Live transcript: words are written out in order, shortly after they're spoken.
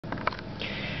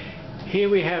Here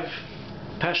we have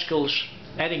Pascal's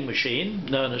adding machine,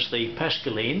 known as the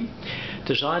Pascaline,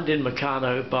 designed in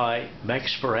Meccano by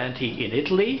Max Ferranti in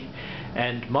Italy,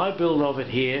 and my build of it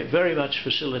here very much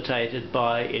facilitated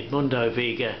by Edmundo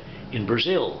Veiga in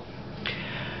Brazil.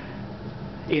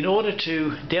 In order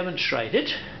to demonstrate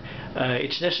it,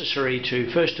 it's necessary to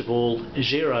first of all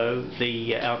zero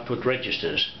the output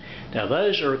registers. Now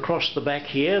those are across the back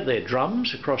here, they're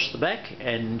drums across the back,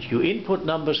 and you input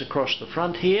numbers across the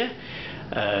front here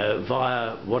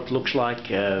via what looks like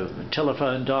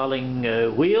telephone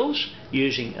dialing wheels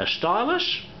using a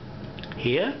stylus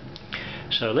here.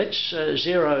 So let's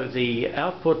zero the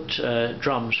output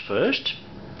drums first.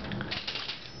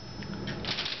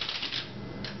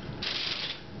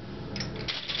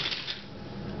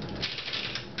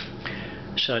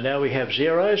 So now we have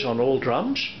zeros on all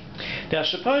drums. Now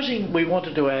supposing we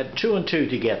wanted to add 2 and 2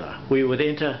 together, we would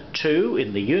enter 2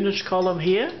 in the units column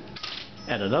here,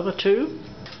 and another 2,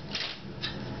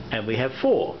 and we have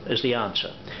 4 as the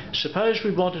answer. Suppose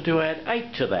we wanted to add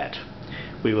 8 to that,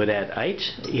 we would add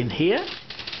 8 in here,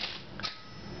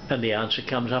 and the answer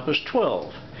comes up as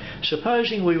 12.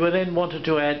 Supposing we were then wanted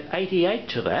to add 88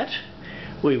 to that,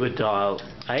 we would dial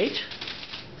 8,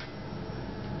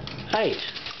 8,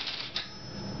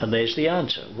 and there's the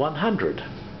answer, 100.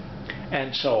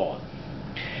 And so on.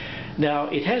 Now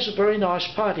it has a very nice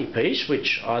party piece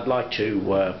which I'd like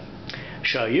to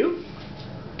show you,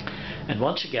 and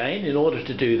once again, in order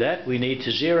to do that, we need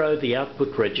to zero the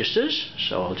output registers.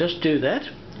 So I'll just do that.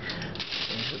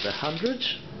 Into the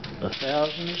hundreds, the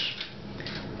thousands,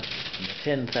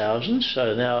 and the 10,000s.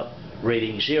 So now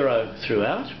reading 0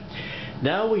 throughout.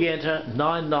 Now we enter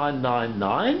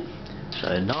 9999.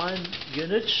 So 9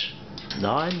 units,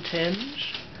 9 tens,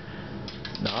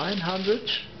 9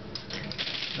 hundreds,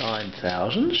 9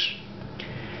 thousands,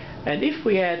 and if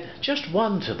we add just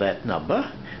 1 to that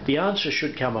number, the answer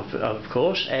should come up, of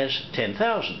course, as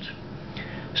 10,000.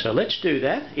 So let's do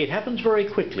that. It happens very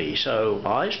quickly, so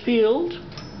eyes peeled.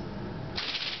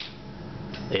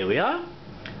 There we are,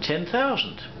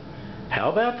 10,000.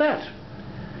 How about that?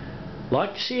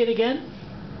 Like to see it again?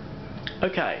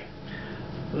 Okay,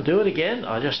 we'll do it again.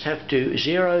 I just have to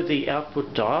zero the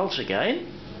output dials again.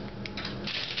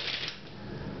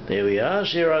 There we are,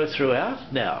 0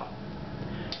 throughout. Now,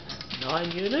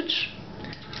 9 units,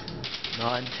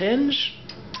 9 tens,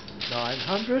 9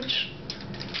 hundreds,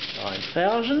 9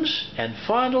 thousands, and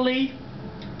finally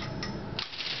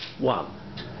 1,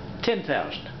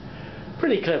 10,000.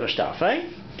 Pretty clever stuff, eh?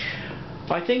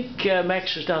 I think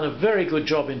Max has done a very good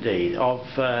job indeed of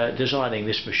designing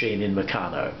this machine in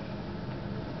Meccano.